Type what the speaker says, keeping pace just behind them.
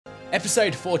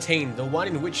Episode 14, the one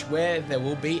in which where there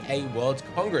will be a World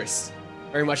Congress.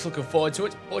 Very much looking forward to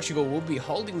it. Portugal will be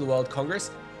holding the World Congress,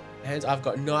 and I've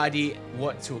got no idea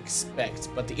what to expect,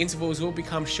 but the intervals will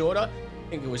become shorter. I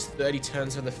think it was 30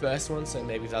 turns for the first one, so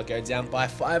maybe they'll go down by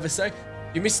 5 or so. If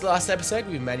you missed the last episode,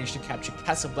 we managed to capture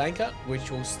Casablanca, which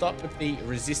will stop the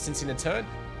resistance in a turn.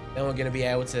 Then we're going to be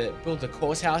able to build the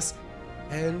courthouse,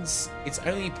 and it's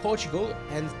only Portugal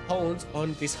and Poland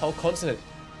on this whole continent.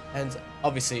 And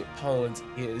obviously Poland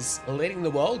is leading the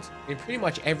world in pretty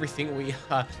much everything. We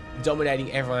are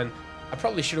dominating everyone. I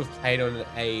probably should have played on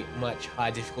a much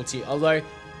higher difficulty, although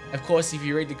of course if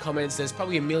you read the comments there's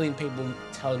probably a million people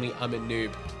telling me I'm a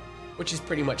noob, which is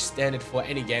pretty much standard for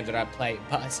any game that I play,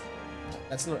 but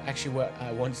that's not actually what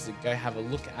I wanted to go have a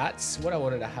look at. What I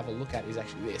wanted to have a look at is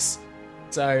actually this.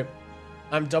 So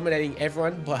I'm dominating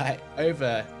everyone by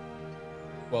over,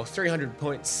 well, 300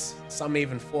 points, some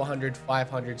even 400,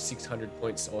 500, 600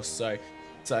 points or so.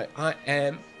 So I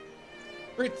am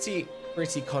pretty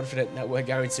confident that we're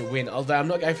going to win. Although I'm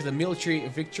not going for the military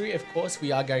victory, of course,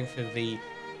 we are going for the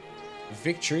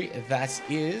victory that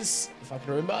is, if I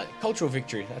can remember, cultural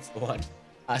victory. That's the one.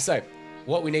 So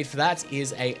what we need for that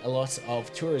is a lot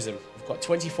of tourism. We've got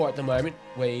 24 at the moment.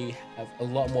 We have a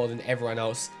lot more than everyone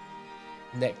else.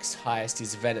 Next highest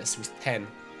is Venice with 10.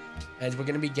 And we're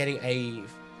going to be getting a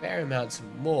fair amount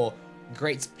more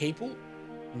great people.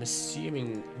 I'm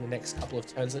assuming in the next couple of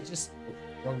turns. I just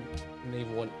didn't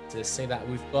even want to say that.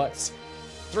 We've got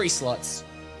 3 slots,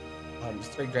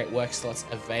 3 great work slots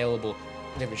available.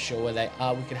 I'm never sure where they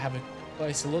are. We could have a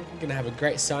closer look. We're going to have a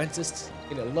great scientist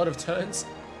in a lot of turns,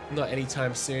 not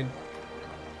anytime soon.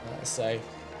 So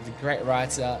the great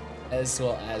writer as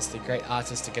well as the great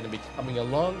artist are going to be coming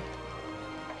along.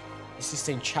 The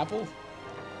Sistine Chapel.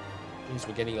 Means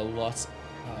we're getting a lot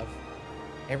of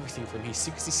everything from here.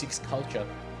 66 culture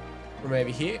from over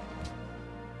here.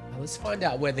 Now let's find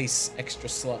out where these extra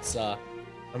slots are.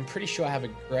 I'm pretty sure I have a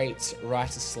great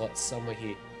writer slot somewhere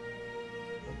here.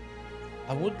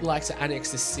 I would like to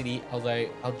annex this city, although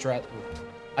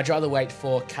I'd rather wait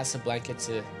for Casablanca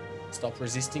to stop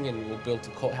resisting and we'll build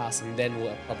the courthouse and then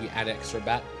we'll probably annex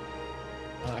Rabat.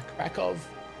 Krakow.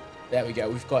 There we go.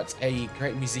 We've got a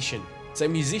great musician. So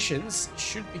musicians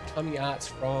should be coming out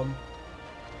from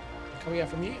here?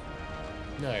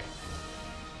 No.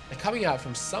 They're coming out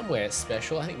from somewhere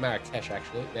special. I think Marrakesh,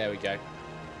 actually. There we go.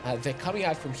 They're coming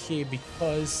out from here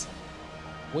because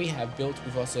we've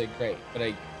also got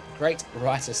a great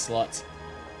writer slot.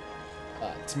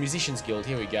 It's Musicians Guild.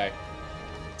 Here we go.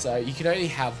 So you can only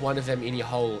have one of them in your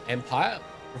whole empire.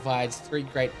 Provides 3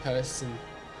 great person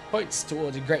points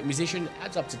towards a great musician.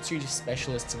 Adds up to 2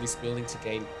 specialists to this building to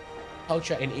gain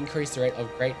culture and increase the rate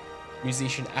of great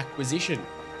musician acquisition.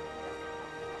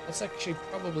 That's actually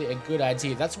probably a good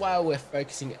idea. That's why we're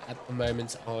focusing at the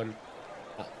moment on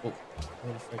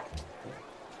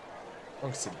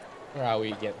wrong city. Where are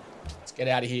we again? Let's get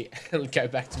out of here and go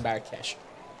back to Marrakesh.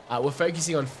 We're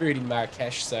focusing on food in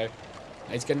Marrakesh, so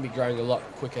it's going to be growing a lot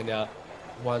quicker now.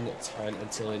 1 turn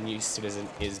until a new citizen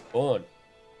is born.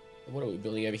 What are we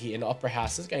building over here? An opera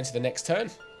house. Let's go into the next turn,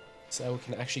 so we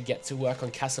can actually get to work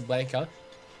on Casablanca.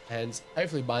 And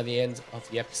hopefully by the end of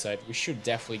the episode, we should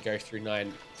definitely go through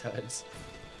 9 turns.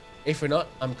 If we're not,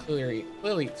 I'm clearly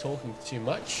talking too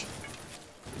much.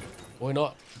 We're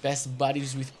not best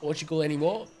buddies with Portugal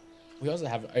anymore. We also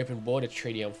have an open border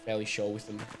treaty, I'm fairly sure, with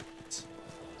them.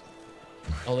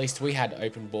 At least we had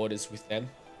open borders with them.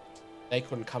 They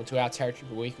couldn't come to our territory,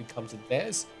 but we could come to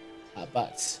theirs.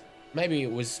 But maybe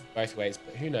it was both ways,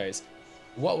 but who knows.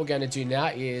 What we're going to do now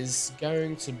is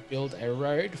going to build a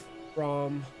road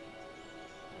from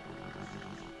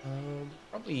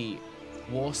probably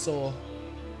Warsaw.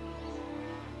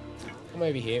 Come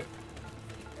over here.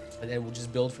 And then we'll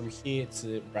just build from here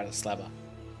to Bratislava.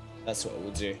 That's what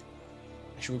we'll do.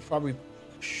 Actually, we probably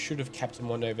should have kept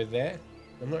them on over there.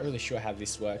 I'm not really sure how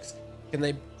this works.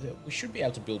 We should be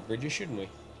able to build bridges, shouldn't we?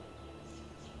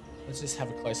 Let's just have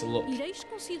a closer look.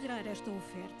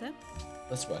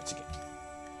 Let's work together.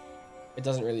 It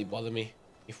doesn't really bother me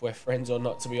if we're friends or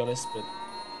not, to be honest, but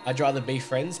I'd rather be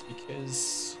friends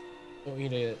because I don't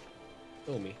want you to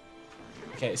kill me.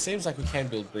 Okay, it seems like we can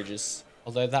build bridges,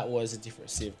 although that was a different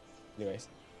civ. Anyways,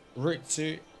 route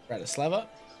to Bratislava.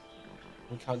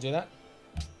 We can't do that.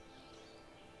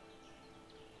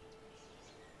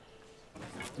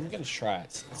 I'm gonna try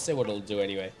it. Let's see what it'll do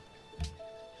anyway.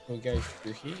 We'll go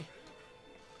through here.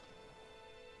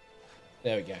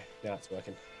 There we go. Now it's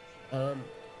working.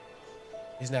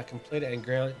 Is now completed and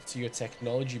grounded to your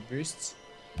technology boosts.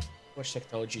 How much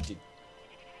technology did?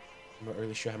 I'm not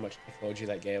really sure how much technology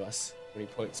that gave us. 20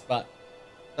 points, but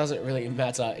Doesn't really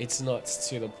matter. It's not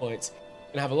to the point.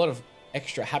 Gonna have a lot of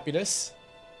extra happiness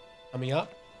coming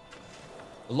up.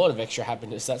 A lot of extra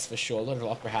happiness, that's for sure. A lot of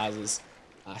opera houses.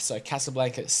 So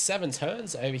Casablanca, 7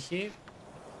 turns over here.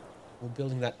 We're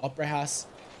building that opera house.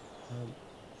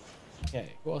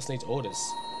 Okay, who else needs orders?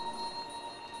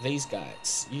 These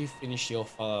guys. You finish your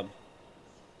farm.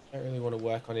 Don't really want to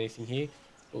work on anything here.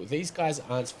 Oh, these guys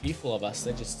aren't fearful of us.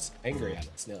 They're just angry at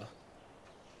us now.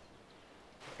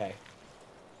 Okay.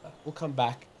 We'll come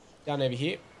back down over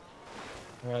here.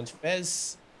 Around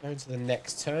Fez. Go to the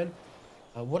next turn.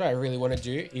 What I really want to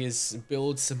do is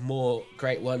build some more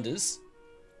Great Wonders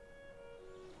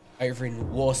over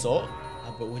in Warsaw.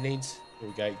 But we need... Here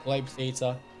we go. Globe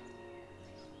Theatre.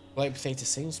 Globe Theatre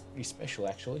seems pretty special,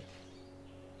 actually.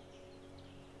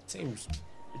 Seems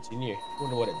pretty new. I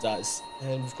wonder what it does.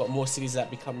 And we've got more cities that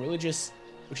become religious,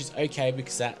 which is okay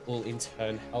because that will in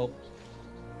turn help.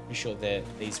 Pretty sure they're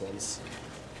these ones.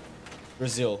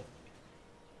 Brazil.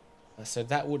 So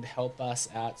that would help us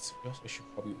out. We also should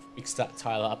probably fix that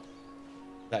tile up.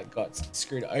 That got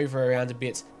screwed over around a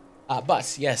bit.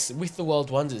 But yes, with the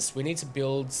World Wonders, we need to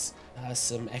build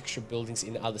some extra buildings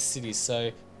in other cities.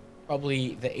 So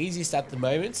probably the easiest at the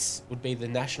moment would be the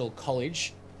National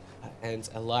College and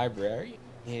a library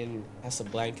in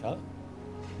Casablanca.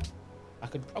 I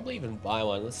could probably even buy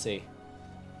one. Let's see.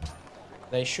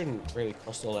 They shouldn't really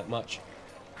cost all that much.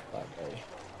 Library.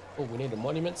 Oh, we need a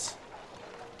monument.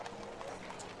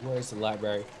 Where is the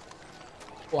library?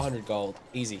 400 gold.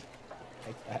 Easy.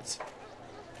 Take that.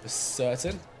 For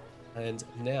certain. And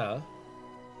now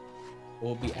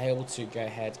we'll be able to go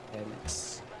ahead and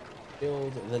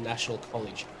build the National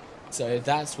College. So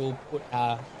that will put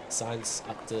our science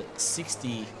up to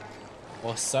 60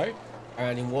 or so.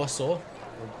 Around in Warsaw, will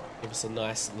give us a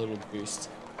nice little boost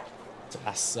to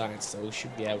our science. So we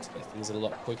should be able to get things a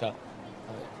lot quicker.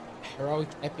 Heroic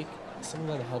Epic, someone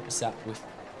going to help us out with.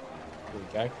 Here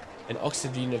we go. And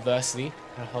Oxford University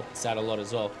can help us out a lot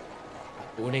as well.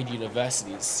 But we need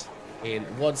universities in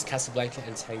Lodz, Casablanca,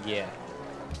 and Tangier.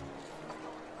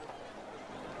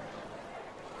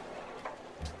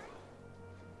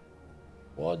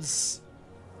 Lodz,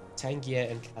 Tangier,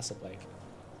 and Casablanca.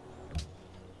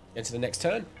 Into the next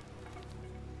turn.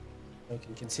 We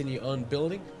can continue on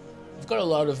building. I've got a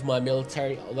lot of my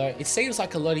military, although it seems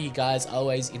like a lot of you guys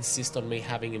always insist on me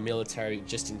having a military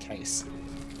just in case.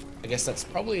 I guess that's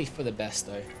probably for the best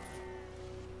though.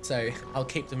 So I'll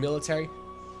keep the military,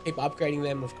 keep upgrading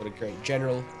them. We've got a great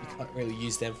general. You can't really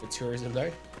use them for tourism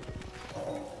though.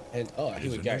 And oh, here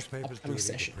we go. Upcoming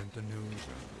session.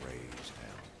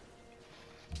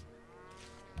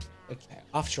 Okay,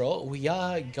 after all, we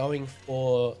are going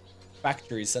for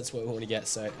factories. That's what we want to get.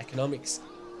 So economics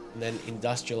and then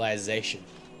industrialization.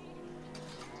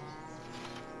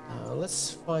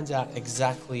 Let's find out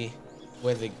exactly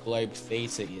where the Globe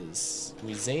Theatre is.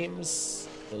 Museums,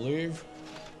 the Louvre.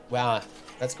 Wow,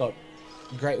 that's got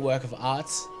great work of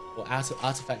art, or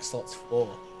artifact slots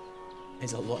 4.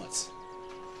 There's a lot.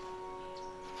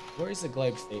 Where is the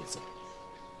Globe Theatre?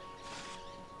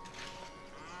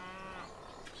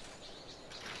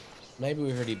 Maybe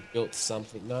we've already built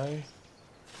something. No?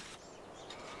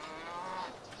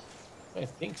 I don't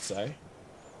think so.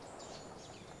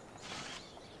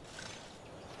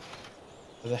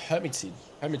 The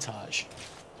Hermitage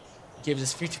gives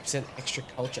us 50% extra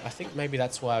culture. I think maybe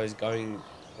that's why I was going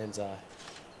and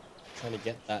trying to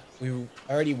get that. We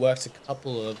already worked a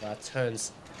couple of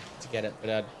turns to get it,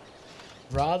 but I'd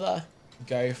rather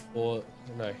go for, I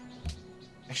don't know.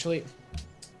 Actually, you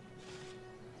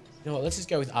know what, let's just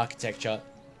go with architecture.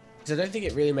 Because I don't think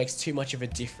it really makes too much of a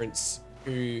difference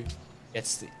who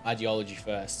gets the ideology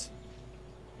first.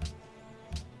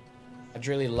 I'd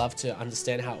really love to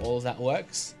understand how all of that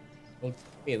works. We'll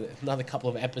be another couple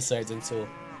of episodes until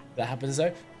that happens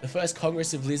though. The first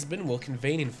Congress of Lisbon will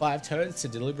convene in 5 turns to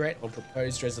deliberate on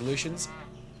proposed resolutions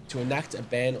to enact a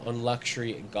ban on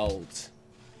luxury gold.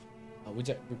 We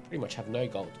pretty much have no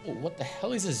gold. Oh, what the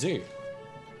hell is a zoo?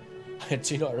 I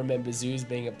do not remember zoos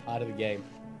being a part of the game.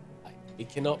 It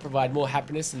cannot provide more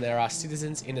happiness than there are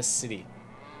citizens in a city.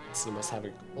 The city must have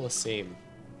a coliseum.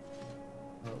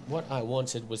 What I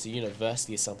wanted was a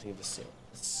university or something of the sort.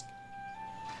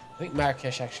 I think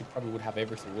Marrakesh actually probably would have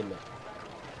everything, wouldn't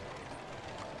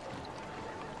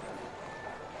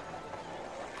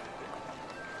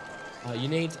it? You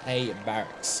need a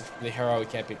barracks for the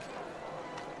Heroic Epic.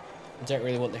 I don't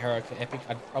really want the Heroic Epic.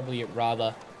 I'd probably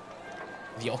rather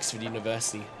the Oxford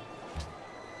University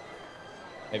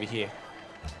over here.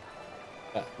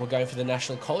 But we're going for the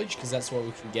National College because that's what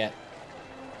we can get.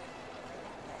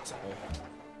 So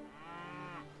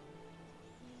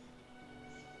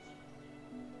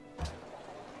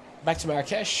Back to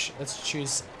Marrakesh. Let's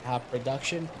choose our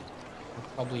production. We'll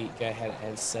probably go ahead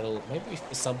and settle maybe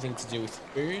for something to do with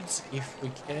foods if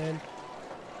we can.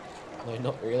 No,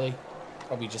 not really.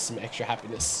 Probably just some extra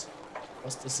happiness.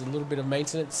 Cost us a little bit of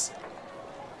maintenance.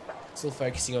 Still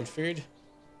focusing on food,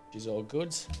 which is all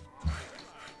good.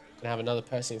 Gonna have another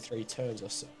person in 3 turns or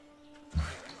so.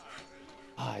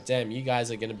 Ah, damn, you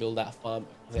guys are gonna build that farm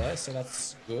there, so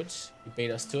that's good. You beat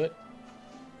us to it.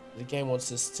 The game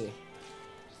wants us to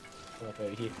come up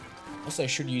over here. Also,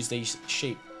 should use these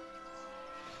sheep.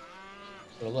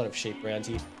 Got a lot of sheep around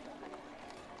here.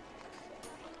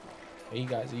 So you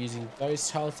guys are using those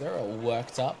tiles. They're all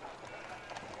worked up.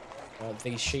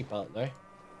 These sheep aren't though.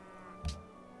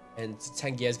 And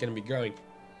Tangier is going to be growing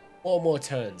 4 more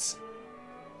turns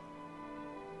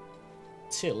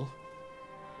till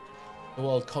the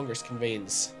World Congress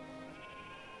convenes.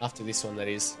 After this one, that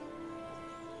is.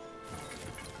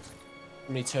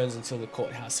 How many turns until the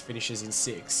courthouse finishes in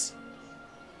 6?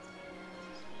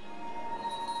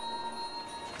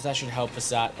 Because that should help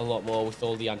us out a lot more with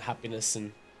all the unhappiness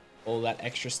and all that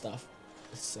extra stuff.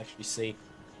 Let's actually see.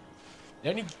 It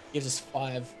only gives us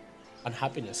 5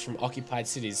 unhappiness from occupied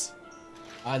cities.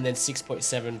 And then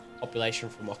 6.7 population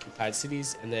from occupied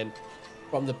cities. And then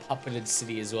from the puppeted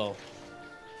city as well.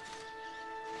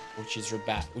 Which is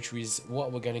Rabat. Which is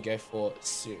what we're going to go for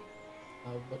soon.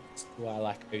 What do I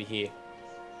like over here?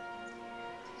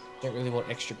 Don't really want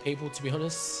extra people, to be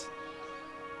honest.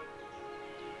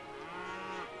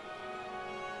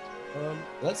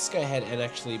 Let's go ahead and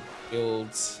actually build...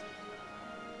 Let's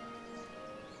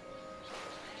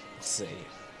see.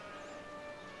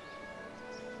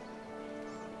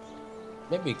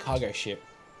 Maybe a cargo ship.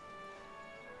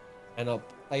 And I'll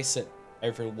place it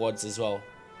over in Wads as well.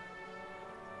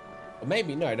 Or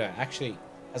maybe, no, actually,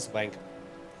 Casablanca.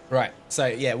 Right, so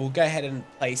yeah, we'll go ahead and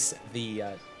place the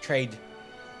trade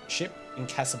ship in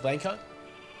Casablanca.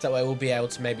 So that way we'll be able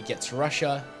to maybe get to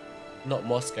Russia. Not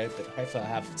Moscow, but hopefully I'll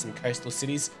have some coastal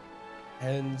cities.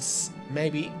 And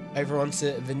maybe over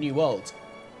onto the New World.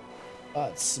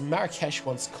 But Marrakesh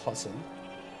wants cotton.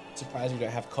 Surprised we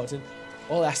don't have cotton.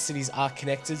 All our cities are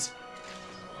connected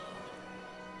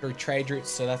through trade routes,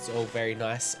 so that's all very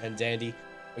nice and dandy.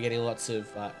 We're getting lots of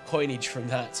coinage from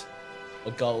that,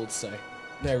 or gold, so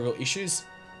no real issues.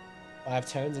 5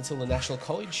 turns until the National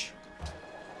College.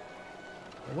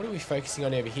 And what are we focusing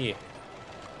on over here?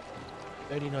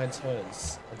 39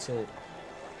 turns until...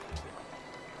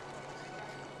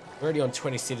 We're already on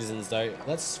 20 citizens though.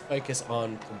 Let's focus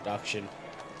on production.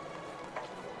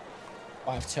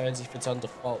 5 turns if it's on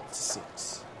default to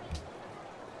 6.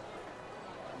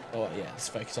 Oh yeah, let's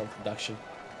focus on production.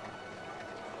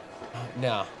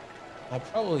 Now, I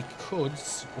probably could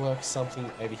work something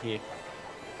over here.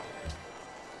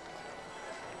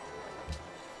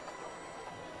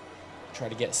 Try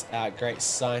to get our great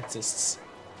scientists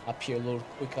up here a little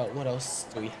quicker. What else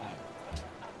do we have?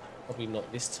 Probably not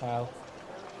this tile.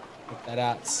 Put that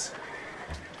out.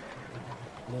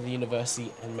 Another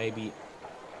university and maybe...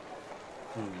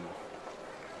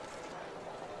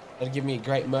 That'll give me a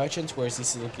great merchant, whereas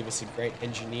this will give us a great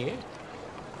engineer.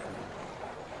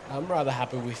 I'm rather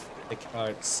happy with the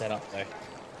current setup though.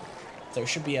 So we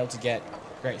should be able to get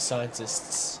great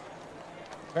scientists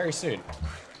very soon.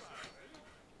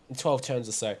 In 12 turns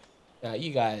or so. Now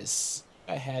you guys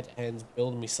go ahead and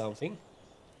build me something.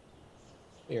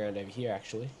 Be around over here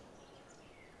actually.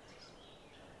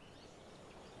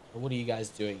 And what are you guys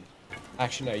doing?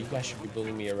 Actually no, you guys should be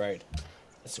building me a road.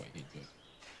 That's what you do.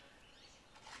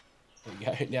 There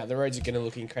we go. Now the roads are going to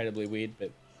look incredibly weird,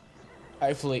 but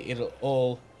hopefully it'll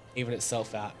all even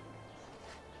itself out.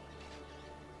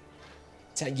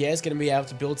 Tangier is going to be able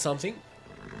to build something.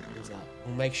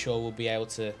 We'll make sure we'll be able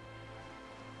to...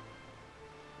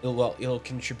 It'll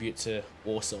contribute to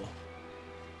Warsaw.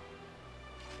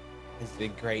 And the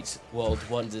great world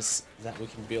wonders that we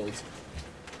can build.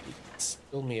 Let's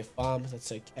build me a farm,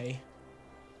 that's okay.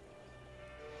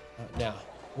 Now,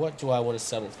 what do I want to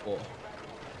settle for?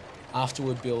 After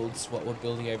we build what we're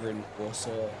building over in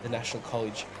Warsaw, the National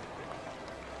College.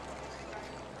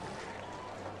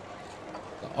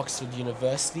 The Oxford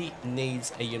University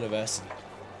needs a university.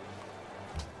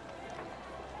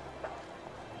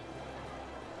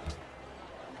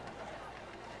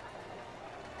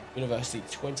 University,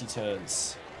 20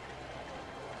 turns.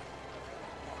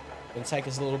 Gonna take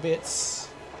us a little bit,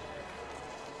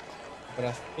 but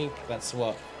I think that's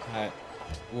what I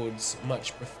would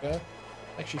much prefer.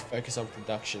 Actually focus on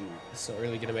production. It's not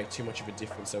really going to make too much of a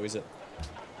difference though, is it?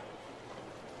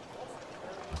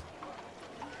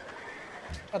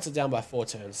 Cuts it down by 4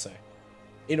 turns, so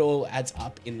it all adds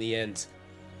up in the end.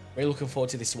 We're looking forward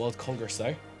to this World Congress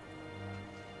though.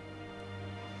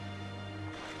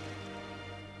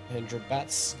 And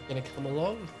Robert's gonna come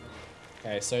along.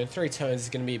 Okay, so in 3 turns is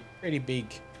gonna be a pretty big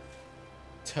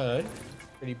turn.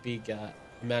 Pretty big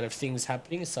amount of things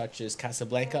happening, such as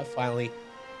Casablanca finally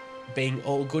being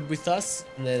all good with us.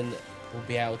 And then we'll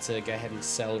be able to go ahead and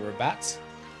sell Rabat.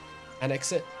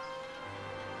 Annex it.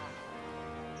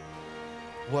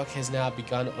 Work has now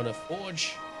begun on a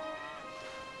forge.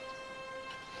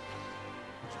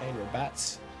 Okay,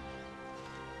 Rabat.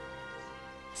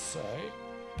 So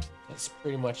that's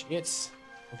pretty much it.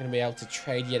 We're going to be able to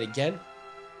trade yet again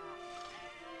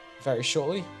very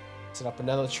shortly. Set up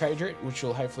another trade route, which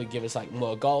will hopefully give us like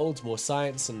more gold, more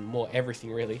science, and more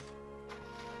everything really.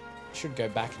 Should go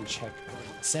back and check.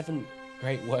 7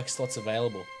 great work slots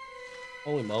available.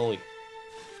 Holy moly.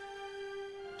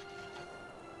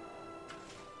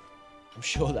 I'm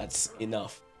sure that's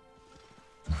enough.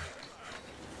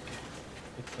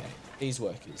 Okay, these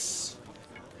workers.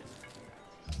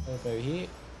 Over here,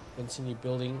 continue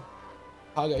building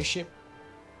cargo ship.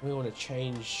 We want to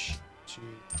change to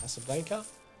Casablanca.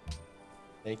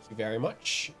 Thank you very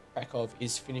much. Krakow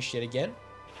is finished yet again.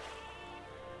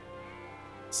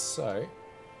 So,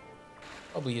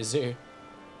 probably a zoo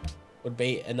would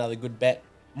be another good bet.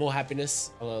 More happiness.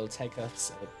 It'll take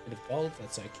us a bit of gold.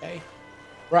 That's okay.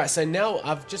 Right, so now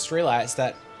I've just realized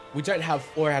that we don't have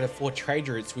 4 out of 4 trade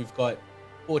routes. We've got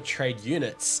 4 trade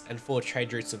units and 4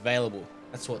 trade routes available.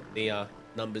 That's what the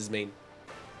numbers mean.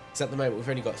 Because at the moment we've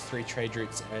only got 3 trade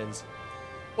routes, and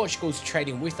Portugal's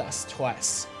trading with us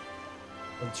twice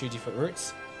on 2 different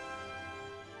routes,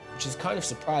 which is kind of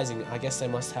surprising. I guess they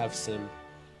must have some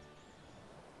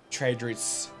trade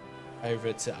routes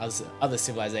over to other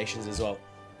civilizations as well,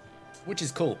 which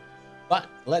is cool. But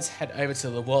let's head over to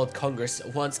the World Congress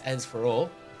once and for all,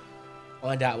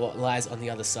 find out what lies on the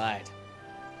other side.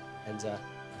 And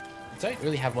I don't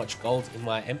really have much gold in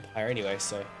my empire anyway,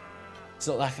 so it's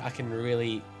not like I can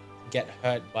really get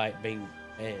hurt by it being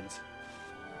banned.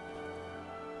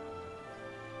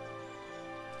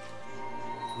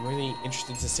 I'm really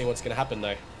interested to see what's going to happen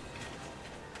though.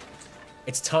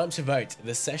 It's time to vote.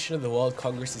 The session of the World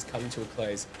Congress is coming to a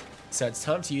close, so it's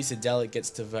time to use the delegates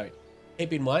to vote.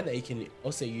 Keep in mind that you can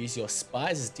also use your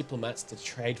spies as diplomats to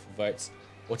trade for votes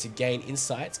or to gain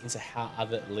insights into how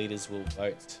other leaders will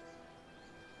vote.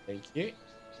 Thank you.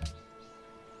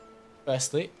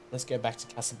 Firstly, let's go back to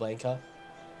Casablanca.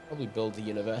 Probably build the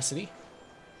university.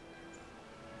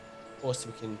 Of course,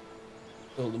 we can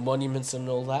build the monuments and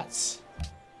all that.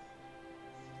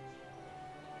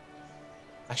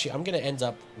 Actually, I'm going to end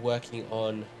up working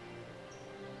on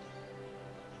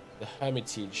the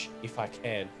Hermitage if I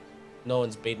can. No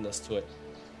one's beaten us to it.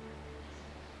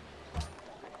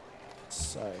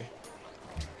 So,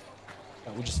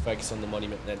 we'll just focus on the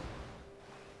monument then.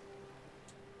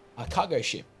 Our cargo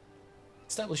ship.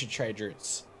 Establish your trade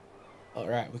routes.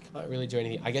 Alright, we can't really do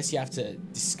anything. I guess you have to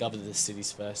discover the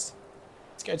cities first.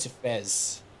 Let's go to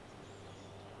Fez.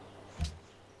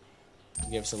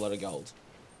 Give us a lot of gold.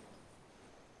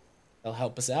 They'll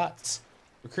help us out.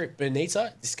 Recruit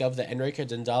Benita. Discover that Enrico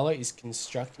Dandalo is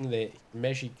constructing the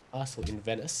Medici Castle in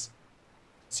Venice.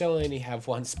 Still only have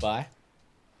 1 spy.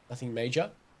 Nothing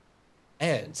major.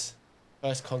 And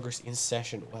first Congress in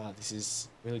session. Wow, this is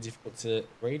really difficult to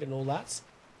read and all that.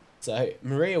 So,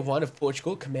 Maria I of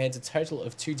Portugal commands a total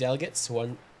of 2 delegates to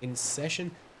 1 in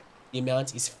session. The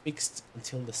amount is fixed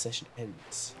until the session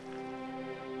ends.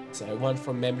 So, 1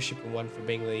 from membership and 1 for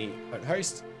being the current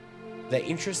host. Their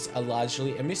interests are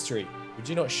largely a mystery. We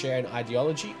do not share an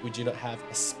ideology. We do not have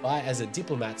a spy as a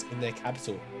diplomat in their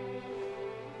capital.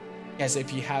 Okay, so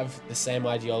if you have the same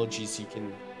ideologies, you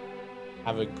can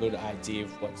have a good idea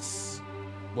of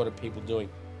what are people doing.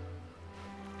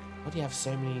 Why do you have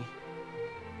so many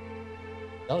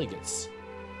delegates?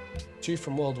 2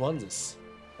 from World Wonders.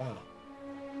 Wow.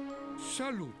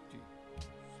 Saluti.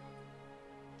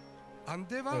 I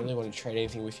don't really want to trade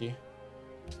anything with you.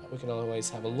 We can always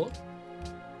have a look.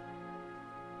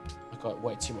 I got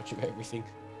way too much of everything.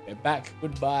 Go back.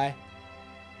 Goodbye.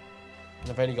 And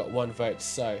I've only got 1 vote.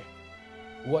 So,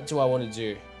 what do I want to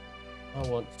do? I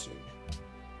want to.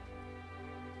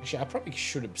 Actually, I probably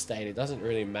should abstain. It doesn't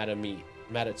really matter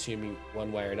to me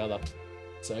one way or another.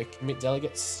 So, commit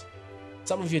delegates.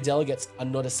 Some of your delegates are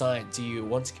not assigned. Do you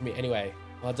want to commit anyway?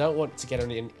 Well, I don't want to get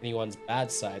on anyone's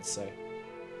bad side, so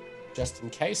just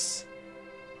in case,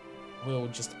 we'll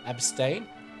just abstain,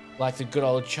 like the good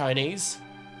old Chinese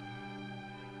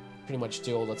pretty much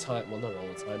do all the time. Well, not all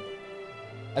the time,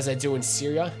 but as they do in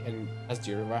Syria and as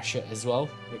do Russia as well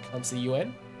when it comes to the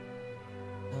UN.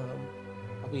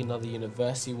 Probably another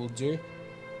university will do.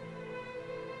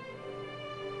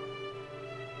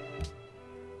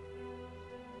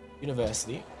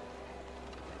 University.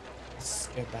 Let's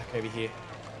go back over here.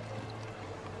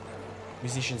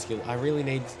 Musician skill. I really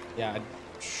need... Yeah, I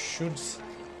should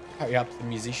hurry up the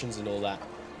musicians and all that.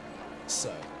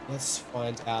 So, let's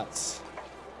find out...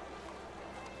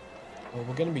 Well,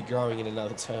 we're going to be growing in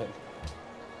another turn.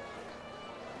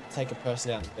 Take a person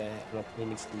out there and I'll put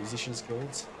him into the musician's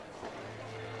guilds.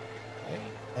 Okay.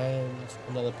 And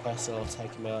another person, I'll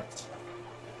take him out.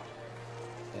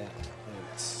 Yeah,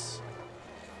 thanks.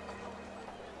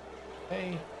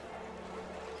 Okay.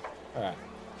 Alright.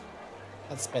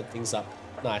 That sped things up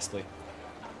nicely.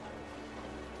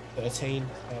 13,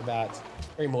 about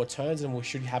 3 more turns and we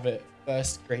should have a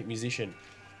first great musician.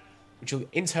 Which will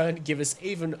in turn give us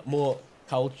even more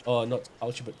culture, or not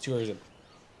culture, but tourism.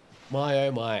 My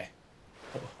oh my.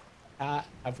 How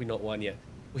have we not won yet?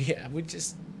 We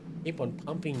just keep on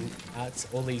pumping out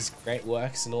all these great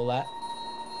works and all that.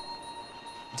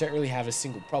 We don't really have a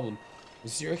single problem.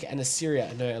 Zurich and Assyria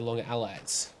are no longer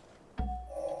allies.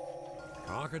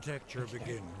 Architecture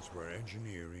begins where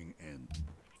engineering ends.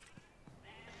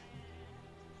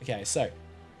 Okay, so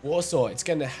Warsaw, it's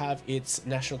going to have its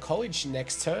national college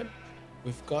next turn.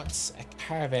 We've got a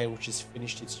caravan which has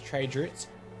finished its trade route.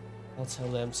 I'll tell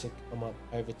them to come up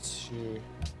over to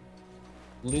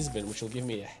Lisbon, which will give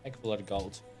me a heck of a lot of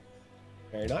gold.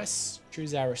 Very nice.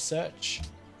 Choose our research.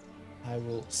 I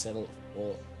will settle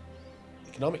for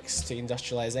economics to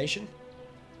industrialization.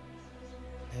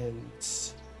 And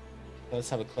let's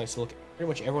have a closer look. Pretty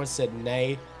much everyone said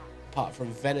nay, apart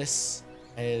from Venice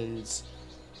and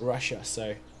Russia.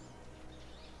 So,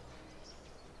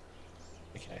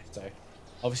 okay, so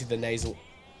obviously the nays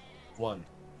won.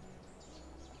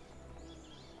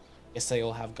 Guess they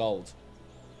all have gold,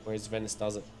 whereas Venice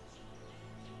doesn't.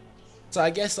 So I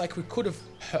guess like we could have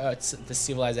hurt the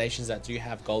civilizations that do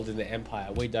have gold in the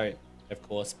empire. We don't, of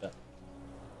course, but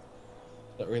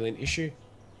not really an issue.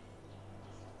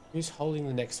 Who's holding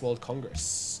the next World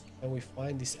Congress? Can we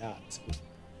find this out?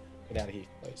 Get out of here,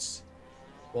 close.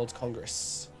 World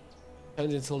Congress.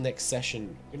 Turns until next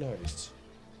session. Who knows?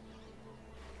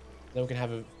 Then we can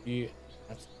have a view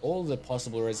at all the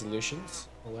possible resolutions.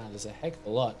 Oh wow, there's a heck of a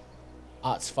lot.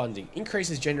 Arts funding.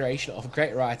 Increases generation of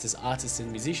great writers, artists,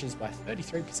 and musicians by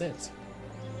 33%.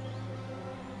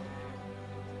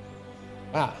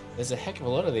 Wow, there's a heck of a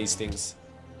lot of these things.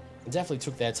 They definitely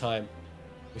took their time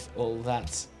with all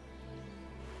that.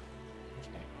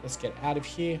 Okay, let's get out of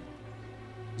here.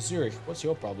 Zurich, what's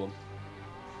your problem?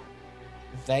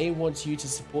 They want you to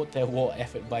support their war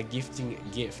effort by gifting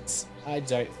gifts. I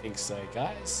don't think so,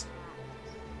 guys.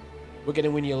 We're going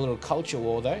to win you a little culture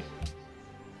war, though.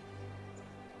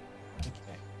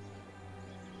 Okay.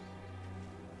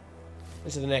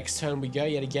 This is the next turn we go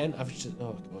yet again. I've just...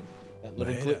 Oh, God. That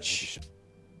little glitch.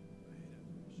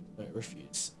 No,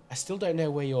 refuse. I still don't know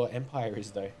where your empire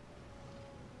is, though.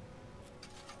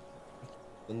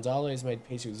 Landalo has made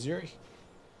peace with Zurich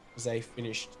because they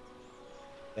finished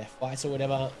their fight or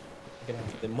whatever. We're gonna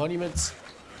have the monuments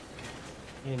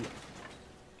in.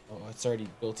 Oh, it's already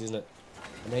built, isn't it?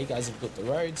 I know you guys have built the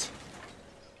roads.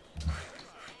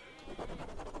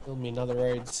 Build me another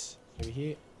roads over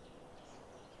here.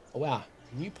 Oh wow,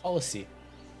 new policy.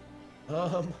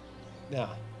 Nah.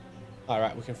 All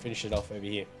right, we can finish it off over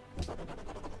here.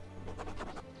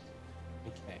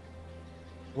 Okay.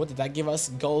 What did that give us?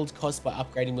 Gold cost by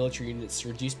upgrading military units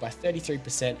reduced by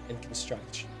 33% and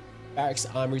construction. Barracks,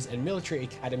 armories, and military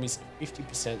academies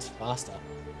 50% faster.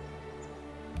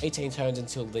 18 turns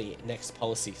until the next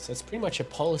policy. So it's pretty much a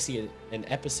policy an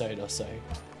episode or so.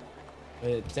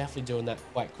 We're definitely doing that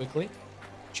quite quickly.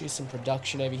 Choose some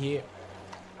production over here.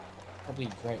 Probably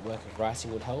great work of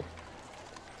writing would help.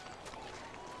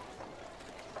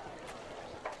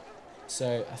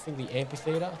 So I think the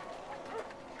amphitheater.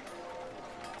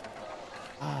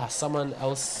 Ah, someone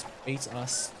else beat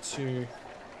us to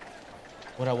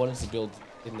what I wanted to build,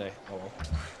 didn't they? Oh well.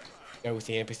 Go with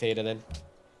the amphitheater then.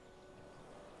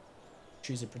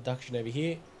 Choose a production over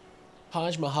here.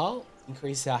 Taj Mahal,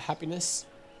 increase our happiness.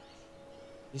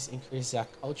 This increases our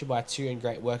culture by 2 and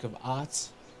great work of art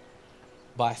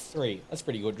by 3. That's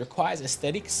pretty good. Requires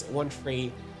aesthetics. 1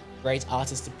 free great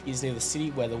artist appears near the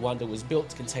city where the wonder was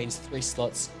built. Contains 3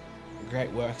 slots for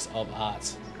great works of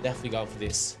art. Definitely going for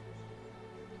this.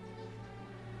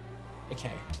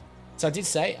 Okay. So I did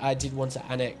say I did want to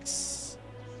annex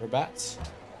Rabat.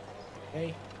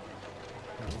 Okay.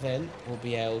 And then we'll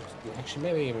be able to actually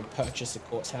maybe even purchase a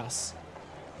courthouse.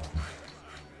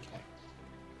 Okay.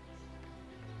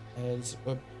 And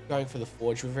we're going for the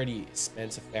forge. We've already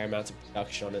spent a fair amount of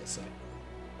production on it, so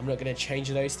I'm not going to change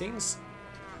those things.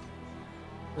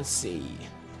 Let's see.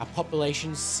 Our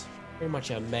population's pretty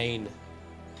much our main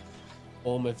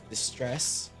form of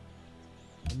distress.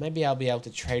 Maybe I'll be able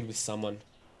to trade with someone.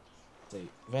 Let's see,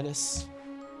 Venice.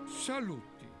 Saluti.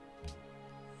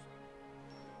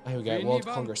 Oh, here we go. World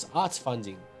Congress Arts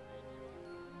Funding.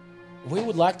 We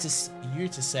would like you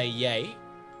to say yay.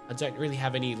 I don't really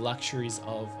have any luxuries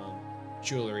of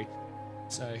jewelry.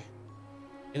 So,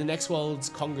 in the next World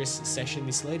Congress session,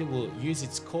 this leader will use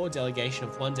its core delegation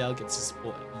of 1 delegate to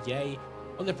support yay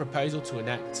on the proposal to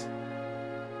enact.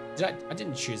 I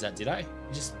didn't choose that, did I?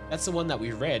 That's the one that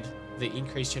we read. The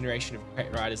increased generation of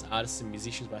great writers, artists, and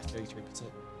musicians by 33%.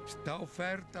 Sta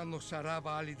offerta non sarà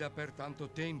valida per tanto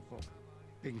tempo.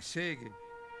 Penseghe.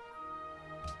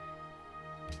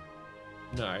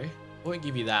 No, I won't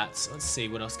give you that. So let's see,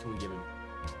 what else can we give him?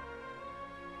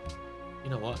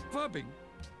 You know what? Va bene.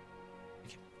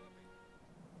 Okay.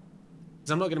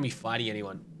 Because I'm not going to be fighting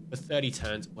anyone for 30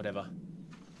 turns, whatever.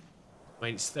 I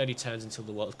mean, it's 30 turns until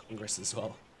the World Congress as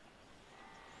well.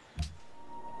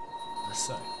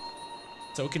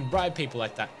 So we can bribe people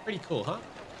like that. Pretty cool, huh?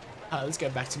 Let's go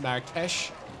back to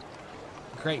Marrakesh.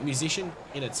 Great musician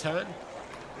in a turn.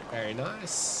 Very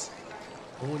nice.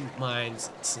 I wouldn't mind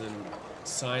some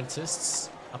scientists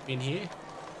up in here.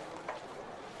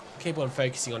 Keep on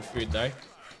focusing on food though.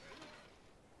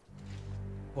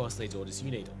 Who else needs orders?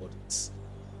 You need orders.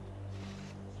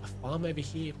 A farm over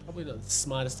here? Probably not the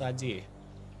smartest idea.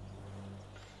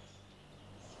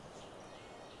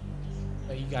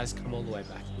 But you guys come all the way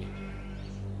back here.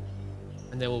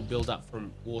 And then we'll build up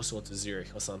from Warsaw to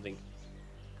Zurich or something.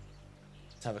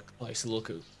 Let's have a closer look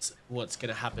at what's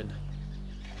going to happen.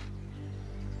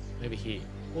 Over here.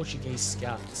 Portuguese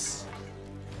scouts.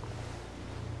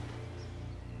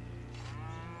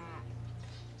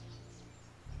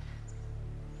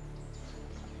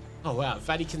 Oh wow,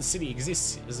 Vatican City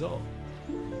exists as well.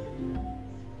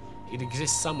 It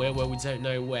exists somewhere where we don't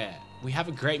know where. We have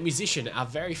a great musician, our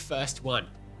very first one.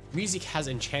 Music has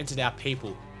enchanted our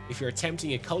people. If you're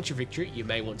attempting a culture victory, you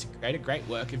may want to create a great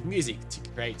work of music to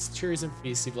create tourism for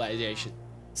your civilization.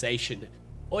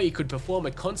 Or you could perform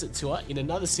a concert tour in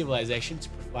another civilization to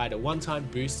provide a one-time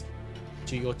boost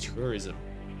to your tourism.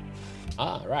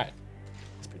 Ah, right.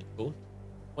 That's pretty cool.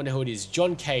 Wonder who it is.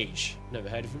 John Cage. Never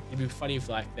heard of him. It'd be funny if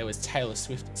like there was Taylor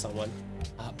Swift or someone.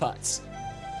 But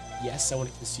yes, I want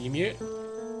to consume you.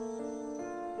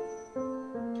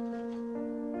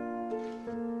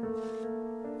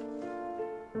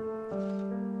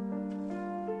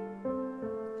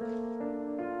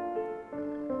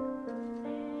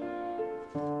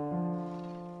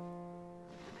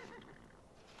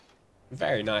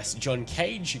 Very nice. John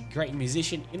Cage, great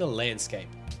musician in a landscape.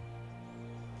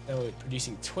 Now we're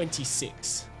producing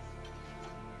 26.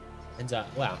 And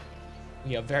wow,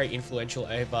 we are very influential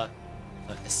over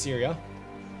Assyria.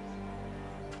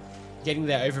 Getting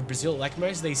there over Brazil. Like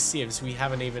most of these civs, we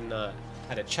haven't even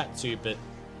had a chat to, but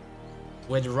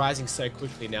we're rising so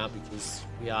quickly now because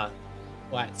we are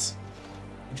quite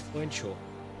influential.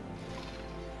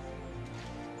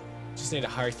 Just need to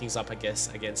hurry things up, I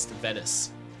guess, against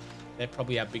Venice. They're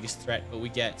probably our biggest threat, but we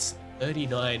get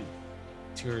 39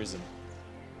 tourism.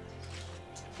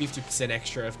 50%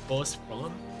 extra, of course,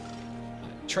 from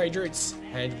trade routes,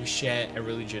 and we share a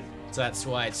religion. So that's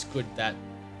why it's good that...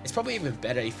 It's probably even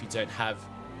better if you don't have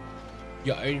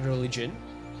your own religion,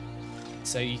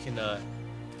 so you can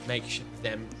make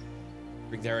them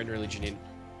bring their own religion in.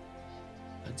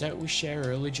 Don't we share a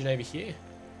religion over here?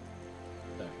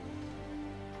 No.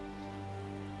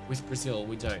 With Brazil,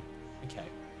 we don't. Okay.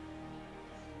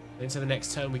 Into the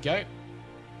next turn we go.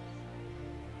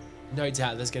 No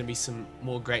doubt there's going to be some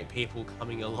more great people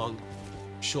coming along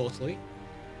shortly.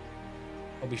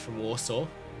 Probably from Warsaw.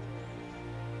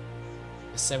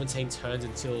 17 turns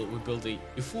until we build a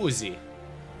Ufuzi.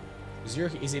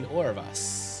 Zurich is in awe of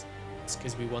us. It's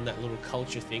because we won that little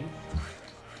culture thing.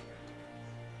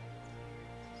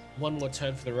 One more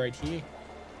turn for the road here.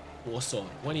 Warsaw.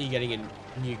 When are you getting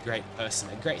a new great person?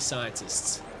 A great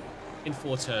scientist. In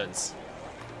 4 turns.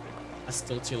 That's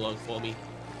still too long for me.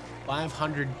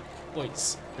 500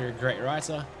 points for a great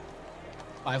writer.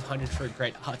 500 for a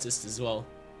great artist as well.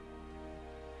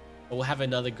 But we'll have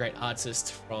another great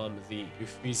artist from the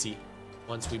Ufuzi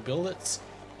once we build it.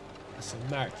 That's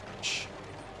a Marrakesh.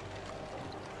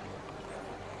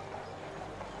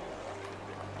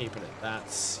 Keeping it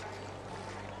that.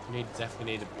 We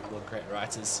definitely need a bit more great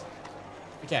writers.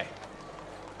 Okay.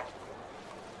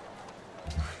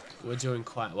 We're doing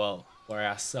quite well for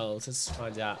ourselves. Let's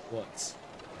find out what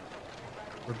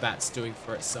Rabat's doing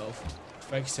for itself.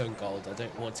 Focus on gold. I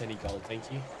don't want any gold,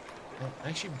 thank you. Well, I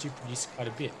actually do produce quite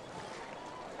a bit.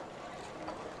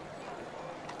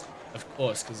 Of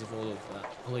course, because of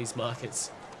all these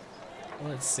markets.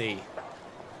 Well, let's see.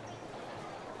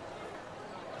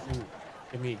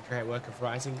 give me great work of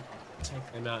rising.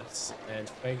 Take them out and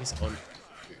focus on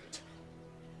food.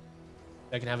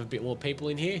 They can have a bit more people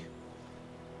in here.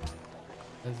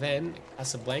 And then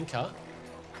Casablanca.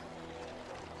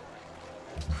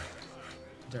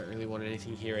 Don't really want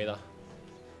anything here either.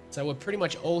 So we're pretty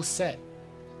much all set.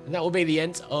 And that will be the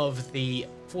end of the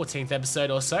 14th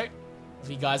episode or so. If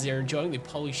you guys are enjoying the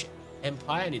Polish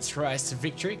Empire and its rise to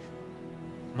victory,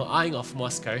 I'm eyeing off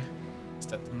Moscow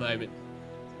just at the moment.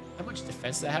 How much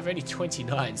defense do they have? Only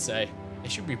 29, so they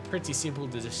should be pretty simple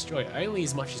to destroy. Only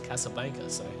as much as Casablanca,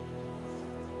 so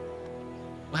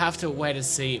we'll have to wait and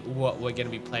see what we're going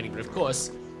to be planning. But of course,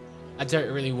 I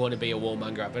don't really want to be a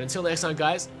warmonger. But until next time,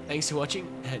 guys, thanks for watching,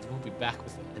 and we'll be back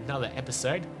with another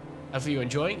episode. Hopefully you're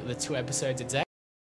enjoying the 2 episodes a day.